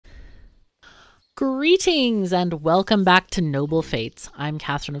Greetings and welcome back to Noble Fates. I'm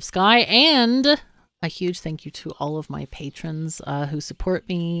KatherineOfSky, and a huge thank you to all of my patrons who support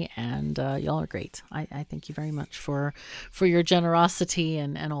me, and y'all are great. I thank you very much for your generosity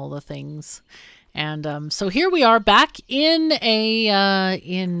and all the things. And so here we are back in a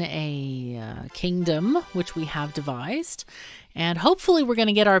kingdom which we have devised, and hopefully we're going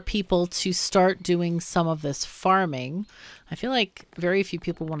to get our people to start doing some of this farming. I feel like very few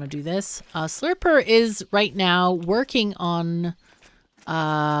people want to do this. Slurper is right now working on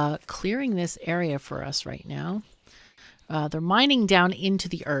clearing this area for us right now. They're mining down into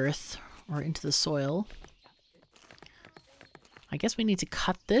the earth or into the soil. I guess we need to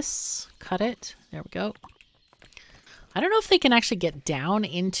cut this. Cut it. There we go. I don't know if they can actually get down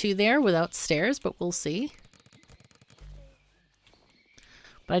into there without stairs, but we'll see.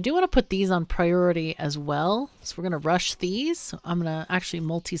 But I do want to put these on priority as well. So we're going to rush these. I'm going to actually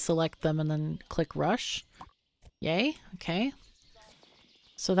multi-select them and then click rush. Yay. Okay.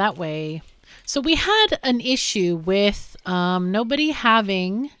 So that way. So we had an issue with nobody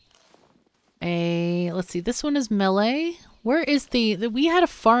having a... Let's see. This one is melee. Where is we had a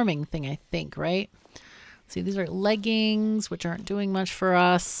farming thing, I think, right? Let's see. These are leggings, which aren't doing much for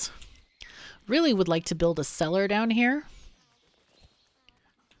us. Really would like to build a cellar down here.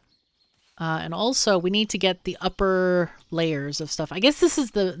 And also, we need to get the upper layers of stuff. I guess this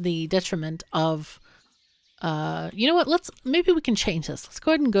is the detriment of... you know what? Maybe we can change this. Let's go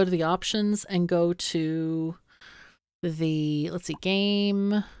ahead and go to the options and go to the... Let's see.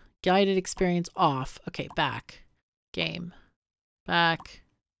 Game. Guided experience off. Okay, back. Game. Back.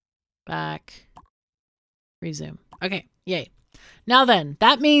 Back. Resume. Okay, yay. Now then,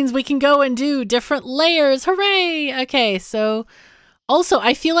 that means we can go and do different layers. Hooray! Okay, so... Also,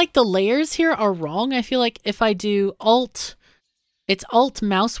 I feel like the layers here are wrong. I feel like if I do Alt, it's Alt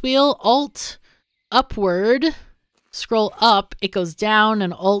mouse wheel, Alt upward, scroll up, it goes down,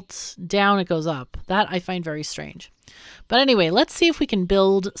 and Alt down, it goes up. That I find very strange. But anyway, let's see if we can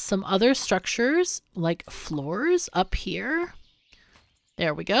build some other structures, like floors up here.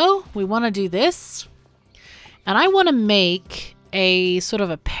 There we go. We want to do this. And I want to make a sort of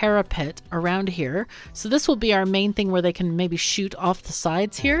a parapet around here. So this will be our main thing where they can maybe shoot off the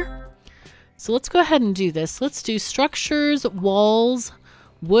sides here. So let's go ahead and do this. Let's do structures, walls,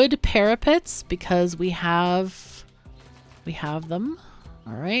 wood parapets, because we have them.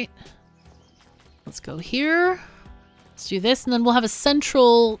 All right. Let's go here. Let's do this, and then we'll have a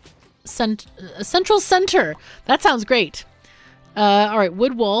central center. That sounds great. All right,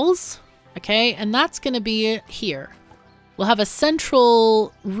 wood walls. Okay, and that's going to be here. We'll have a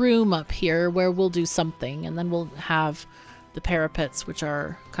central room up here where we'll do something, and then we'll have the parapets, which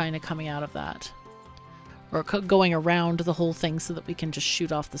are kind of coming out of that. Or going around the whole thing so that we can just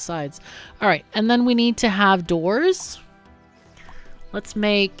shoot off the sides. All right, and then we need to have doors. Let's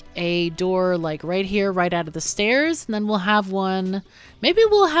make a door like right here, right out of the stairs, and then we'll have one... Maybe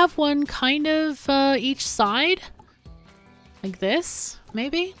we'll have one kind of each side. Like this,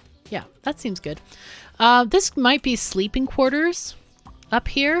 maybe? Yeah, that seems good. This might be sleeping quarters up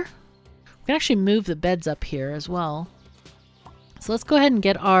here. We can actually move the beds up here as well. So let's go ahead and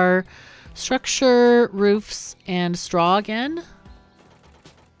get our structure, roofs, and straw again.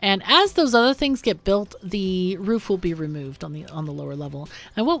 And as those other things get built, the roof will be removed on the lower level.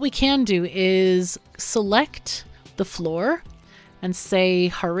 And what we can do is select the floor and say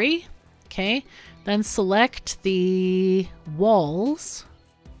hurry. Okay. Then select the walls.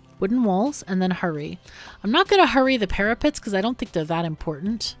 Wooden walls, and then hurry. I'm not going to hurry the parapets because I don't think they're that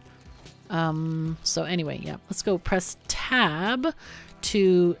important. So anyway, yeah, let's go press tab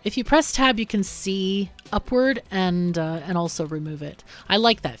to... If you press tab, you can see upward and also remove it. I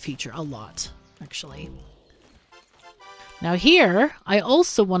like that feature a lot, actually. Now here, I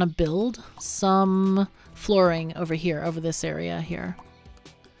also want to build some flooring over here, over this area here.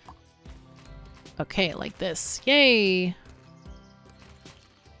 Okay, like this. Yay!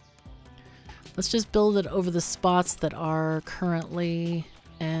 Let's just build it over the spots that are currently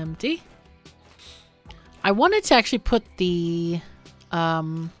empty. I wanted to actually put the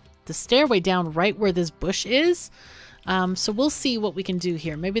stairway down right where this bush is. So we'll see what we can do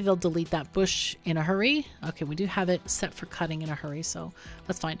here. Maybe they'll delete that bush in a hurry. Okay, we do have it set for cutting in a hurry, so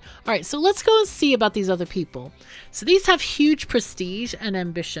that's fine. All right, so let's go and see about these other people. So these have huge prestige and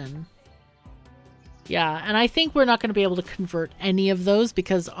ambition. Yeah, and I think we're not going to be able to convert any of those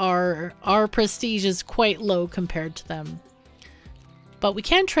because our prestige is quite low compared to them. But we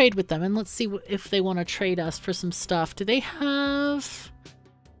can trade with them, and let's see if they want to trade us for some stuff. Do they have...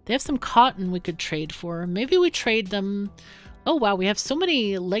 They have some cotton we could trade for. Maybe we trade them Oh, wow. We have so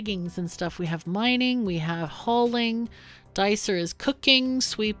many leggings and stuff. We have mining. We have hauling. Dicer is cooking.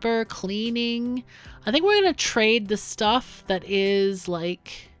 Sweeper, cleaning. I think we're going to trade the stuff that is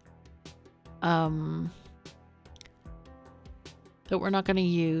like... that we're not going to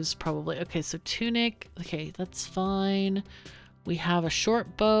use probably. Okay, so tunic. Okay, that's fine. We have a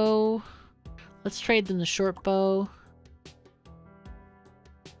short bow. Let's trade them the short bow.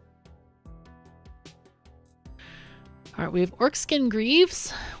 All right, we have orc skin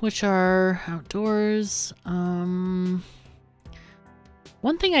greaves, which are outdoors. One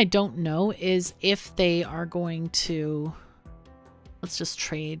thing I don't know is if they are going to... Let's just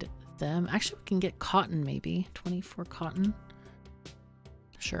trade them. Actually, we can get cotton maybe. 24 cotton.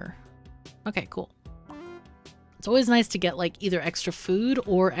 Sure. Okay, cool. It's always nice to get like either extra food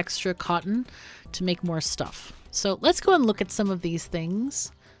or extra cotton to make more stuff. So let's go and look at some of these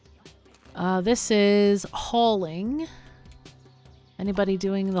things. This is hauling. Anybody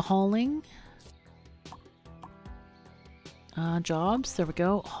doing the hauling? Jobs. There we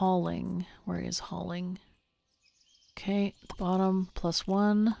go. Hauling. Where is hauling? Okay, at the bottom.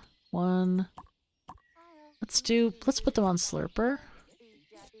 +1. 1. Let's put them on Slurper.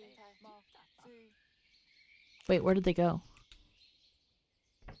 Wait, where did they go?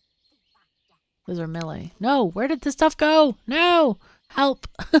 Those are melee. No, where did the stuff go? No! Help!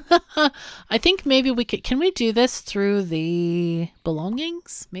 I think maybe we could... Can we do this through the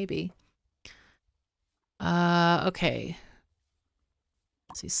belongings? Maybe. Okay.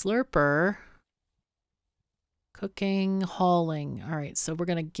 Let's see, Slurper. Cooking, hauling. Alright, so we're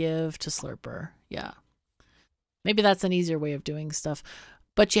gonna give to Slurper. Yeah. Maybe that's an easier way of doing stuff.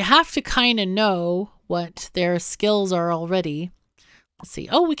 But you have to kind of know what their skills are already. Let's see.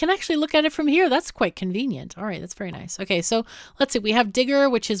 Oh, we can actually look at it from here. That's quite convenient. All right, that's very nice. Okay, so let's see. We have digger,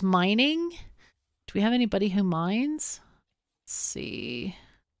 which is mining. Do we have anybody who mines? Let's see.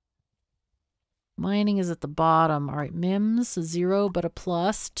 Mining is at the bottom. All right, mims, 0 but a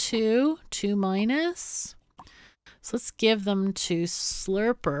 +2. 2 minus. So let's give them to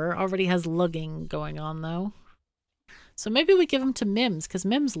Slurper. Already has lugging going on, though. So maybe we give them to Mims, because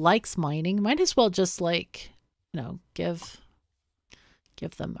Mims likes mining. Might as well just, like, you know, give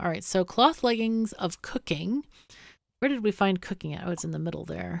them. All right, so cloth leggings of cooking. Where did we find cooking at? Oh, it's in the middle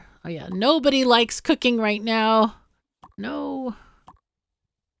there. Oh, yeah. Nobody likes cooking right now. No.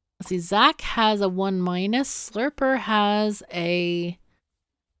 Let's see. Zach has a 1 minus. Slurper has a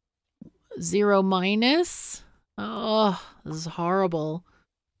 0 minus. Oh, this is horrible.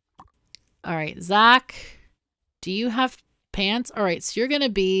 All right, Zach... Do you have pants? All right, so you're going to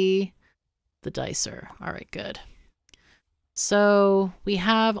be the dicer. All right, good. So we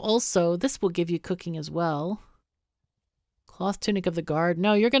have also, this will give you cooking as well. Cloth tunic of the guard.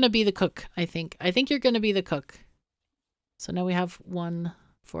 No, you're going to be the cook, I think. I think you're going to be the cook. So now we have 1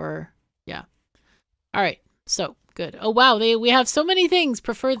 for, yeah. All right, so good. Oh, wow, we have so many things.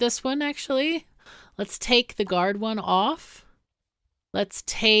 Prefer this one, actually. Let's take the guard one off. Let's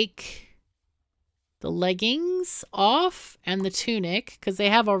take... the leggings off and the tunic, because they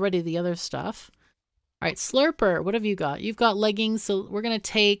have already the other stuff. All right, Slurper, what have you got? You've got leggings, so we're going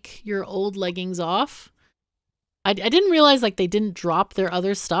to take your old leggings off. I didn't realize like they didn't drop their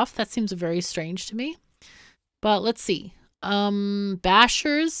other stuff. That seems very strange to me. But let's see.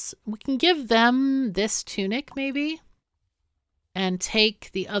 Bashers, we can give them this tunic maybe. And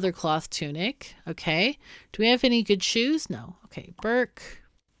take the other cloth tunic. Okay. Do we have any good shoes? No. Okay, Burke.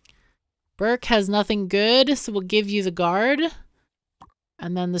 Burke has nothing good, so we'll give you the guard.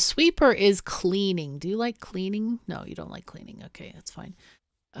 And then the sweeper is cleaning. Do you like cleaning? No, you don't like cleaning. Okay, that's fine.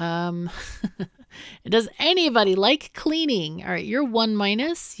 Does anybody like cleaning? All right, you're 1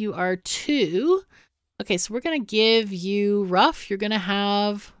 minus. You are 2. Okay, so we're going to give you rough. You're going to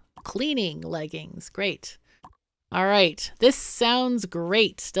have cleaning leggings. Great. All right, this sounds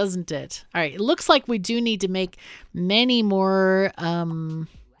great, doesn't it? All right, it looks like we do need to make many more...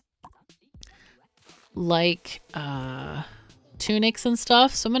 tunics and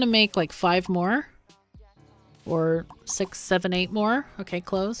stuff. So I'm gonna make like 5 more. Or 6, 7, 8 more. Okay,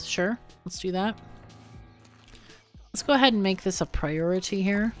 close. Sure. Let's do that. Let's go ahead and make this a priority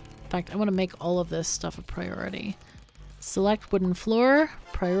here. In fact, I want to make all of this stuff a priority. Select wooden floor.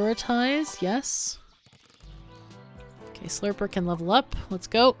 Prioritize. Yes. Okay, Slurper can level up. Let's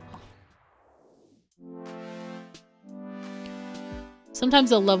go.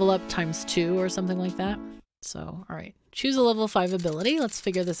 Sometimes they'll level up ×2 or something like that. So, all right. Choose a level 5 ability. Let's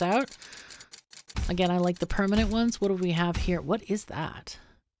figure this out. Again, I like the permanent ones. What do we have here? What is that?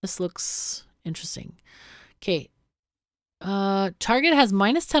 This looks interesting. Okay. Target has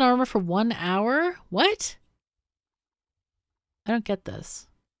 -10 armor for 1 hour. What? I don't get this.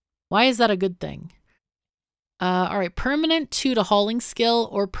 Why is that a good thing? All right, permanent 2 to hauling skill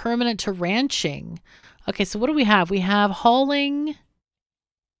or permanent to ranching. Okay, so what do we have? We have hauling.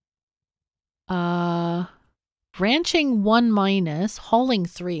 Ranching 1 minus, hauling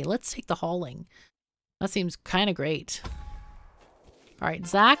 3. Let's take the hauling. That seems kind of great. All right,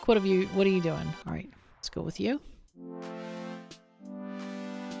 Zach, what are you doing? All right, let's go with you.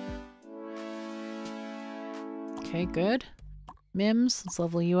 Okay, good. Mims, let's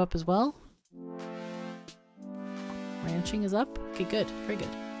level you up as well. Ranching is up. Okay, good. Very good.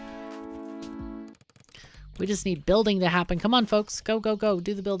 We just need building to happen. Come on, folks. Go, go, go.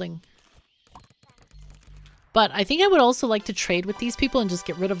 Do the building. But I think I would also like to trade with these people and just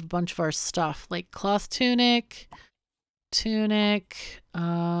get rid of a bunch of our stuff. Like cloth tunic,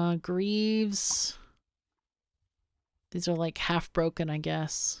 greaves. These are like half broken, I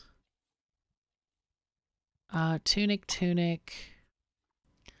guess. Tunic.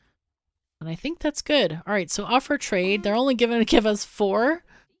 And I think that's good. All right, so offer trade. They're only going to give us 4,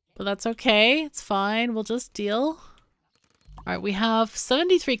 but that's okay. It's fine. We'll just deal. All right, we have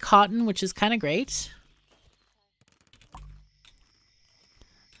 73 cotton, which is kind of great.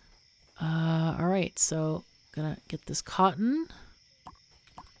 All right, so gonna get this cotton.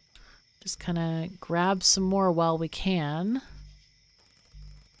 Just kind of grab some more while we can.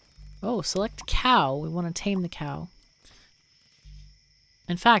 Oh, select cow. We want to tame the cow.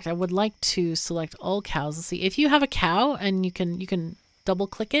 In fact, I would like to select all cows. Let's see. If you have a cow and you can double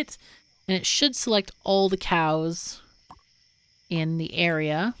click it and it should select all the cows in the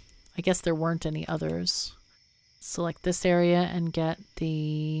area. I guess there weren't any others. Select this area and get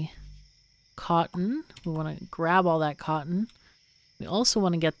the cotton. We want to grab all that cotton. We also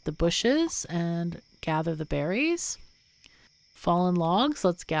want to get the bushes and gather the berries. Fallen logs.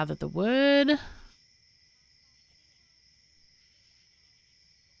 Let's gather the wood.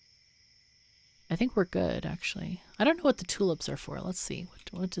 I think we're good, actually. I don't know what the tulips are for. Let's see.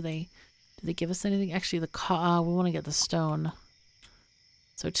 What do they give us anything? Actually, we want to get the stone.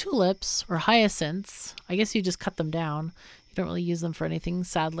 So tulips or hyacinths, I guess you just cut them down. You don't really use them for anything,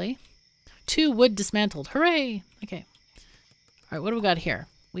 sadly. 2 wood dismantled. Hooray! Okay. All right, what do we got here?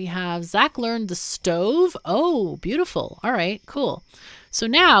 We have Zach learned the stove. Oh, beautiful. All right, cool. So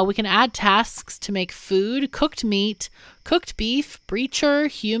now we can add tasks to make food, cooked meat, cooked beef, breacher,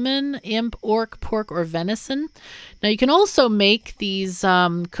 human, imp, orc, pork, or venison. Now you can also make these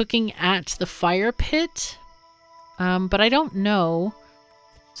cooking at the fire pit, but I don't know.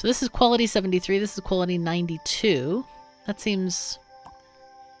 So this is quality 73. This is quality 92. That seems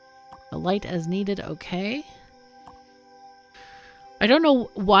light as needed. Okay. I don't know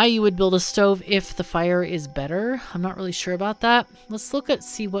why you would build a stove if the fire is better. I'm not really sure about that. Let's look at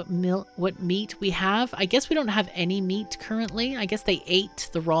see what meat we have. I guess we don't have any meat currently. I guess they ate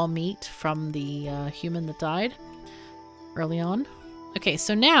the raw meat from the human that died early on. Okay,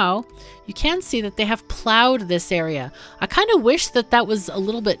 so now you can see that they have plowed this area. I kind of wish that that was a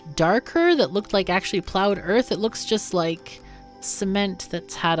little bit darker, that looked like actually plowed earth. It looks just like cement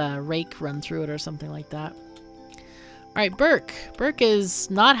that's had a rake run through it or something like that. All right, Burke. Burke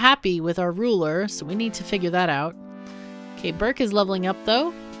is not happy with our ruler, so we need to figure that out. Okay, Burke is leveling up,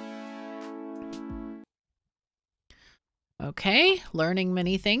 though. Okay, learning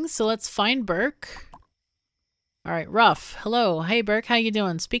many things, so let's find Burke. All right, Ruff. Hello. Hey, Burke, how you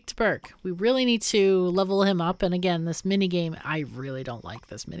doing? Speak to Burke. We really need to level him up, and again, this minigame, I really don't like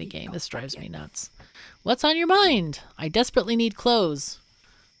this minigame. This drives me nuts. What's on your mind? I desperately need clothes.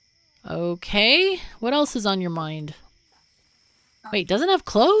 Okay, what else is on your mind? Wait, doesn't have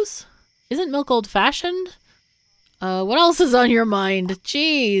clothes? Isn't milk old-fashioned? What else is on your mind?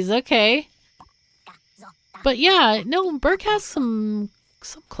 Jeez, okay. But yeah, no, Burke has some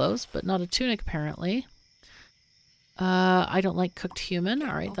clothes, but not a tunic, apparently. I don't like cooked human.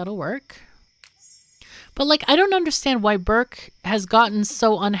 All right, that'll work. But, like, I don't understand why Burke has gotten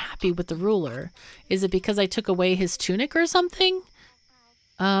so unhappy with the ruler. Is it because I took away his tunic or something?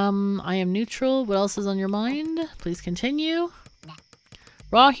 I am neutral. What else is on your mind? Please continue.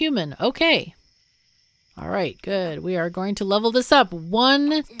 Raw human. Okay. All right, good. We are going to level this up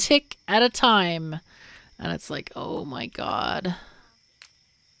 1 tick at a time. And it's like, oh my god.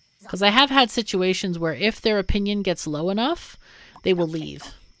 Because I have had situations where if their opinion gets low enough, they will leave.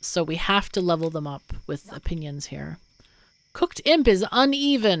 So we have to level them up with opinions here. Cooked imp is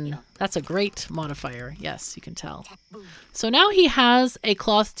uneven. That's a great modifier. Yes, you can tell. So now he has a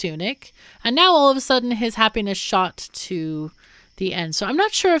cloth tunic. And now all of a sudden his happiness shot to the end. So I'm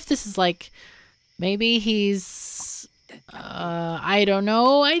not sure if this is like, maybe he's, I don't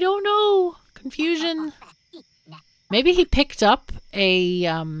know. Confusion. Maybe he picked up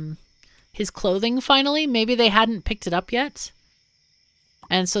a his clothing finally. Maybe they hadn't picked it up yet.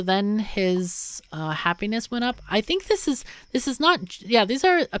 And so then his happiness went up. I think this is not, yeah, these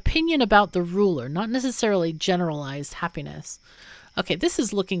are opinion about the ruler, not necessarily generalized happiness. Okay, this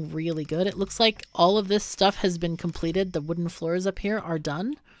is looking really good. It looks like all of this stuff has been completed. The wooden floors up here are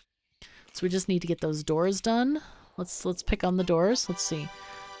done. So we just need to get those doors done. Let's pick on the doors. Let's see.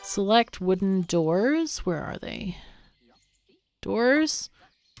 Select wooden doors. Where are they? Doors.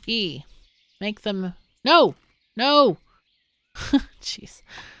 E. Make them... No! No! Jeez.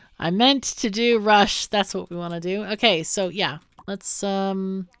 I meant to do rush. That's what we want to do. Okay, so yeah. Let's,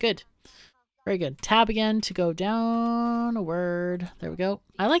 good. Very good. Tab again to go down a word. There we go.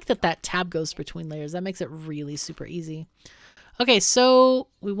 I like that that tab goes between layers. That makes it really super easy. Okay, so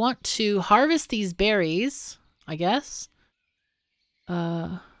we want to harvest these berries, I guess.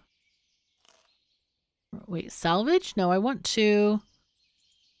 Wait, salvage? No, I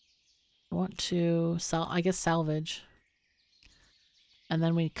guess salvage. And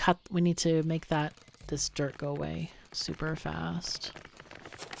then we need to make this dirt go away super fast.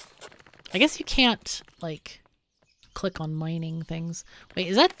 I guess you can't, like, click on mining things. Wait,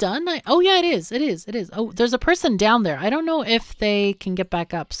 is that done? Oh, yeah, it is. It is. It is. Oh, there's a person down there. I don't know if they can get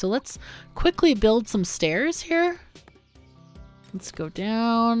back up. So let's quickly build some stairs here. Let's go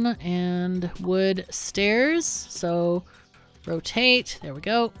down and wood stairs. So rotate. There we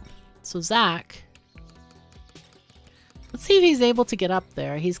go. So Zach... Let's see if he's able to get up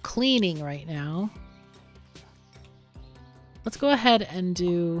there. He's cleaning right now. Let's go ahead and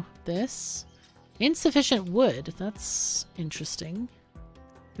do this. Insufficient wood. That's interesting.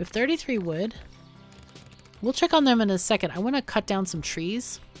 We have 33 wood. We'll check on them in a second. I want to cut down some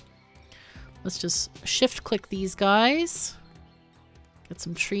trees. Let's just shift click these guys. Get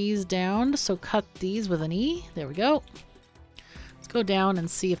some trees down. So cut these with an E. There we go. Let's go down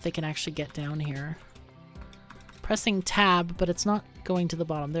and see if they can actually get down here. Pressing tab, but it's not going to the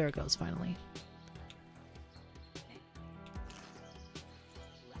bottom. There it goes, finally.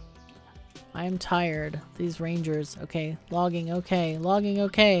 I am tired. These rangers. Okay. Logging. Okay. Logging.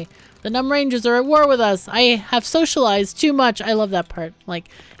 Okay. The Numb Rangers are at war with us. I have socialized too much. I love that part. Like,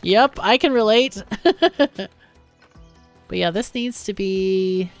 yep, I can relate. But yeah, this needs to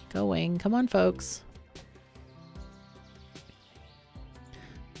be going. Come on, folks.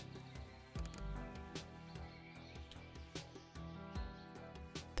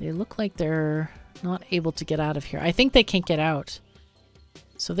 They look like they're not able to get out of here. I think they can't get out.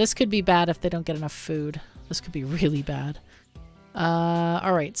 So this could be bad if they don't get enough food. This could be really bad.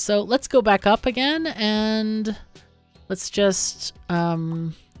 Alright, so let's go back up again and let's just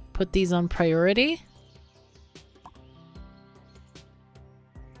put these on priority.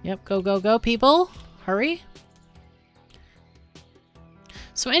 Yep, go, go, go, people. Hurry.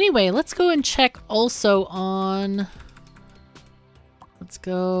 So anyway, let's go and check also on... Let's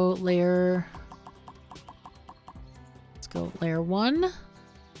go layer 1.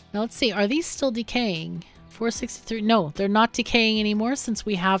 Now let's see, are these still decaying? 463, no, they're not decaying anymore since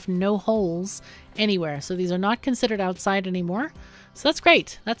we have no holes anywhere. So these are not considered outside anymore. So that's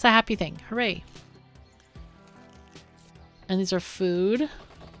great. That's a happy thing. Hooray. And these are food.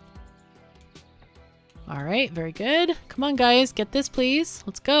 All right, very good. Come on, guys, get this, please.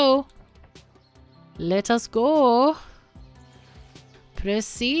 Let's go. Let us go.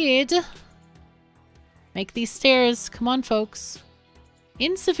 Proceed. Make these stairs. Come on, folks.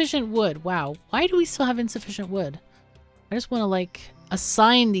 Insufficient wood. Wow. Why do we still have insufficient wood? I just want to, like,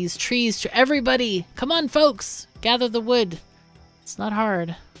 assign these trees to everybody. Come on, folks. Gather the wood. It's not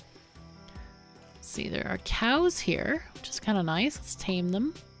hard. Let's see, there are cows here, which is kind of nice. Let's tame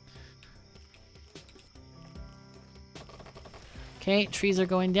them. Okay, trees are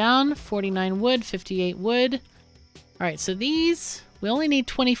going down. 49 wood, 58 wood. All right, so these... We only need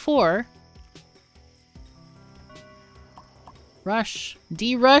 24. Rush.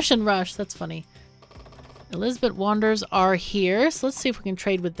 D-rush and rush. That's funny. Elizabeth Wanders are here. So let's see if we can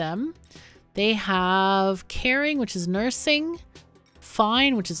trade with them. They have caring, which is nursing.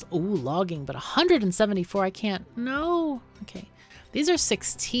 Fine, which is, ooh, logging. But 174, I can't. No. Okay. These are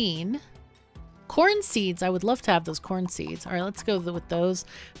 16. Corn seeds. I would love to have those corn seeds. All right, let's go with those.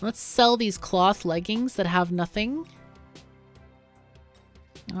 Let's sell these cloth leggings that have nothing.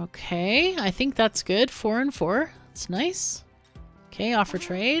 Okay, I think that's good. 4 and 4. That's nice. Okay, offer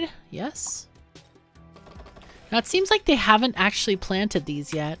trade. Yes. Now it seems like they haven't actually planted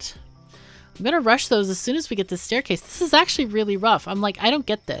these yet. I'm gonna rush those as soon as we get this staircase. This is actually really rough. I'm like, I don't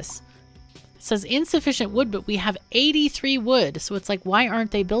get this. It says insufficient wood, but we have 83 wood. So it's like, why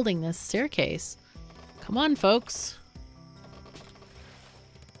aren't they building this staircase? Come on, folks.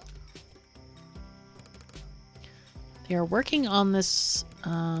 Here, working on this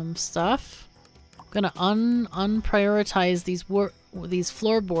stuff. I'm gonna unprioritize these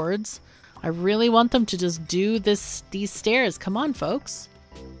floorboards. I really want them to just do these stairs. Come on, folks.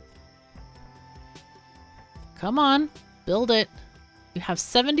 Come on, build it. You have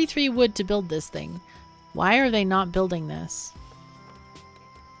 73 wood to build this thing. Why are they not building this?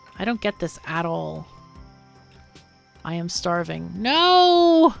 I don't get this at all. I am starving.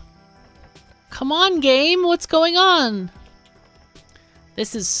 No! Come on, game. What's going on?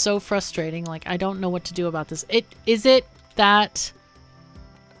 This is so frustrating. Like, I don't know what to do about this. Is it that...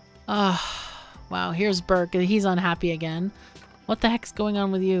 wow, here's Burke. He's unhappy again. What the heck's going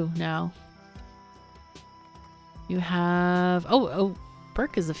on with you now? You have... Oh,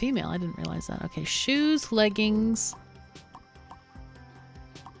 Burke is a female. I didn't realize that. Okay, shoes, leggings...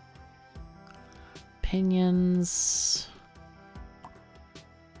 Opinions.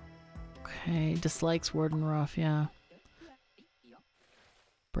 Okay, dislikes Warden Ruff, yeah.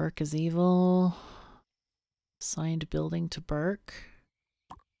 Burke is evil. Assigned building to Burke.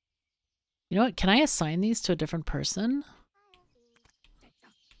 You know what? Can I assign these to a different person?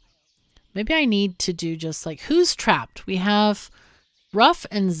 Maybe I need to do just like... Who's trapped? We have... Ruff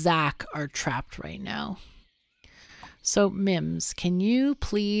and Zach are trapped right now. So, Mims, can you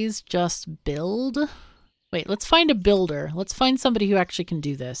please just build? Wait, let's find a builder. Let's find somebody who actually can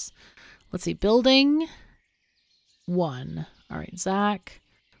do this. Let's see. Building 1. All right, Zach.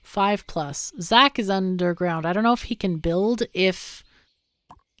 5+. Zach is underground. I don't know if he can build if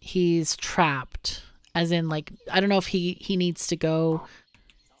he's trapped. As in, like, I don't know if he needs to go.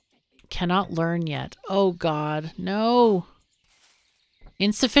 Cannot learn yet. Oh, God. No.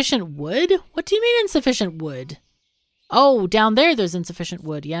 Insufficient wood? What do you mean insufficient wood? Oh, down there's insufficient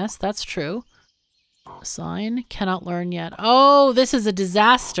wood. Yes, that's true. Assign. Cannot learn yet. Oh, this is a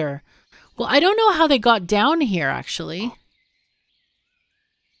disaster. Well, I don't know how they got down here, actually.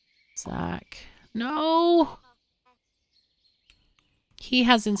 Zach. No. He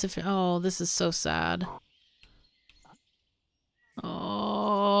has insufficient... Oh, this is so sad.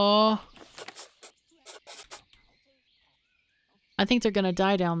 Oh. I think they're gonna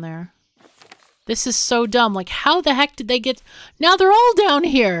die down there. This is so dumb. Like, how the heck did they get... Now they're all down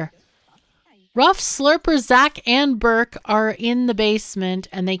here! Ruff, Slurper, Zach, and Burke are in the basement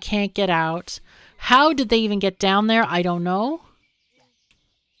and they can't get out. How did they even get down there? I don't know.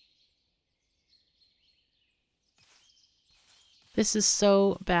 This is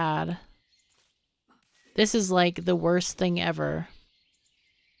so bad. This is like the worst thing ever.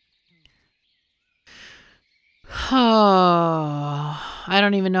 Oh, I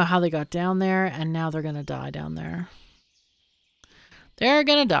don't even know how they got down there, and now they're gonna die down there. They're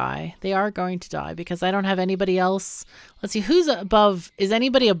gonna die. They are going to die because I don't have anybody else. Let's see, who's above? Is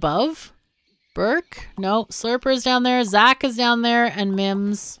anybody above? Burke? No. Slurper is down there. Zach is down there, and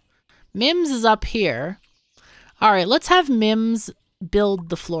Mims. Mims is up here. All right, let's have Mims build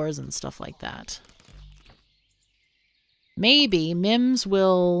the floors and stuff like that. Maybe Mims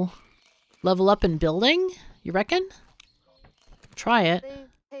will level up in building. You reckon? Try it.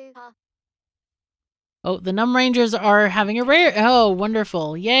 Oh, the Numb Rangers are having a rare... Oh,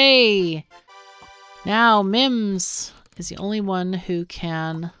 wonderful. Yay! Now, Mims is the only one who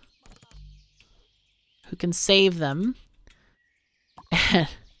can save them.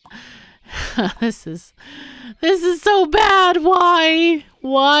 This is so bad. Why?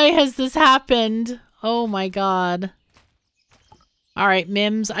 Why has this happened? Oh my god. All right,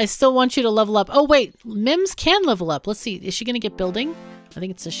 Mims, I still want you to level up. Oh, wait. Mims can level up. Let's see. Is she going to get building? I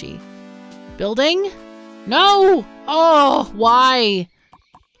think it's a she. Building? No! Oh, why?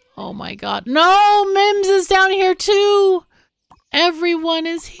 Oh, my God. No! Mims is down here, too! Everyone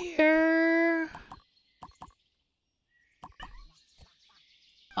is here.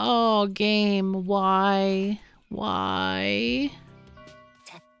 Oh, game. Why? Why?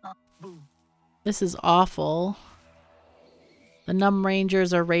 This is awful. The Numb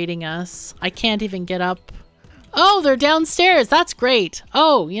Rangers are raiding us. I can't even get up. Oh, they're downstairs. That's great.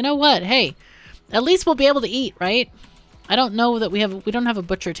 Oh, you know what? Hey, at least we'll be able to eat, right? I don't know that we don't have a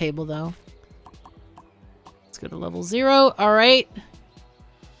butcher table though. Let's go to level 0. All right.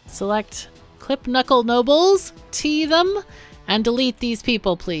 Select Clip Knuckle Nobles, T them, and delete these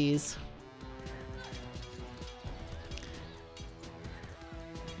people, please.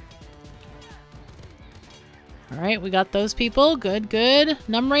 All right, we got those people. Good, good.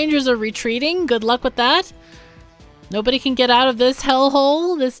 Numb Rangers are retreating. Good luck with that. Nobody can get out of this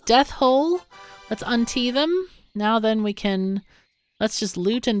hellhole, this death hole. Let's untee them. Now then we can... Let's just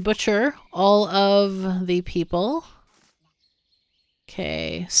loot and butcher all of the people.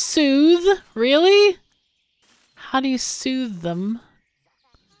 Okay. Soothe? Really? How do you soothe them?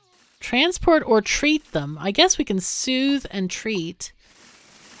 Transport or treat them? I guess we can soothe and treat.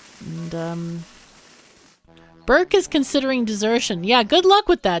 And, Burke is considering desertion. Yeah, good luck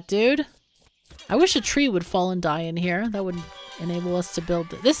with that, dude. I wish a tree would fall and die in here. That would enable us to build...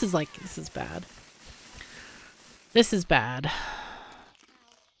 This is bad. This is bad.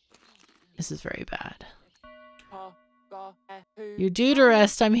 This is very bad. You're due to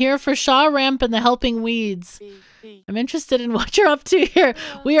rest. I'm here for Shaw Ramp and the Helping Weeds. I'm interested in what you're up to here.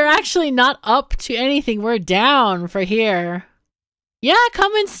 We are actually not up to anything. We're down for here. Yeah,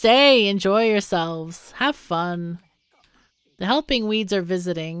 come and stay. Enjoy yourselves. Have fun. The Helping Weeds are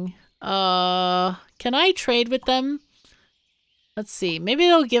visiting. Can I trade with them? Let's see. Maybe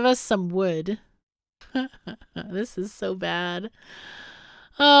they'll give us some wood. This is so bad.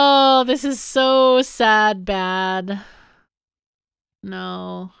 Oh, this is so sad bad.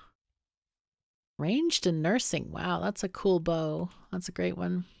 No. Ranged and nursing. Wow, that's a cool bow. That's a great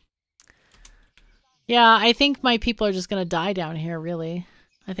one. Yeah, I think my people are just gonna die down here, really.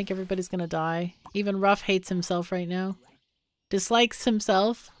 I think everybody's gonna die. Even Ruff hates himself right now. Dislikes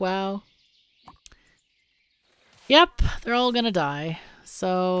himself. Wow. Yep, they're all gonna die.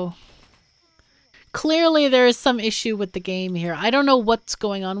 So... clearly there is some issue with the game here. I don't know what's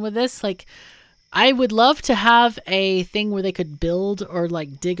going on with this. Like, I would love to have a thing where they could build or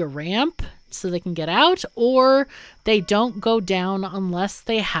like dig a ramp so they can get out, or they don't go down unless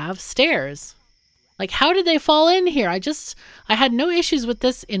they have stairs. Like, how did they fall in here? I had no issues with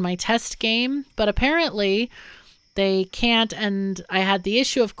this in my test game, but apparently they can't. And I had the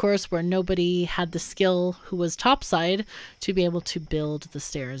issue, of course, where nobody had the skill who was topside to be able to build the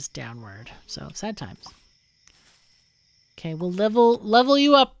stairs downward. So sad times. Okay, we'll level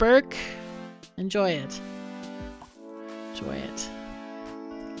you up, Burke. Enjoy it. Enjoy it.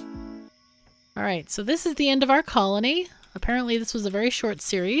 All right, so this is the end of our colony. Apparently this was a very short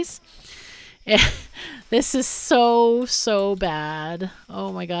series. This is so bad.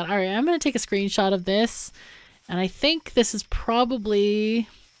 Oh my god. All right, I'm going to take a screenshot of this. And I think this is probably...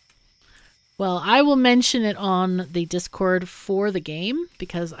 well, I will mention it on the Discord for the game,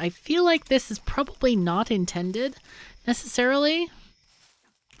 because I feel like this is probably not intended necessarily.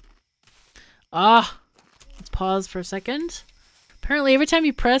 Let's pause for a second. Apparently every time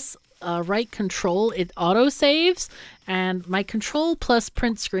you press right control, it auto-saves, and my control plus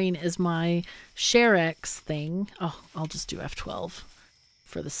print screen is my ShareX thing. Oh, I'll just do F12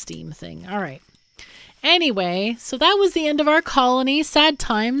 for the Steam thing. All right. Anyway, so that was the end of our colony. Sad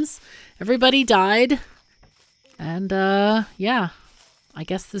times. Everybody died. And, yeah. I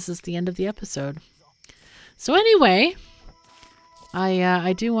guess this is the end of the episode. So anyway,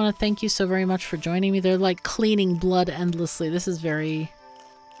 I do want to thank you so very much for joining me. They're like cleaning blood endlessly. This is very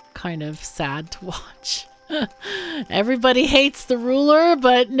kind of sad to watch. Everybody hates the ruler,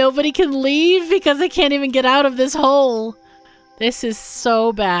 but nobody can leave because they can't even get out of this hole. This is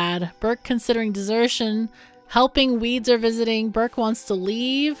so bad. Burke considering desertion. Helping Weeds are visiting. Burke wants to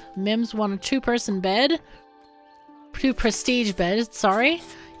leave. Mims want a two-person bed. Two prestige beds, sorry.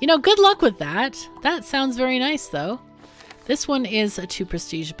 You know, good luck with that. That sounds very nice, though. This one is a two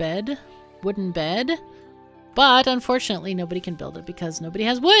prestige bed. Wooden bed. But, unfortunately, nobody can build it because nobody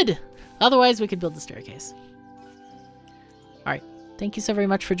has wood. Otherwise, we could build the staircase. Alright. Thank you so very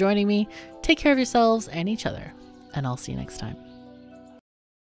much for joining me. Take care of yourselves and each other. And I'll see you next time.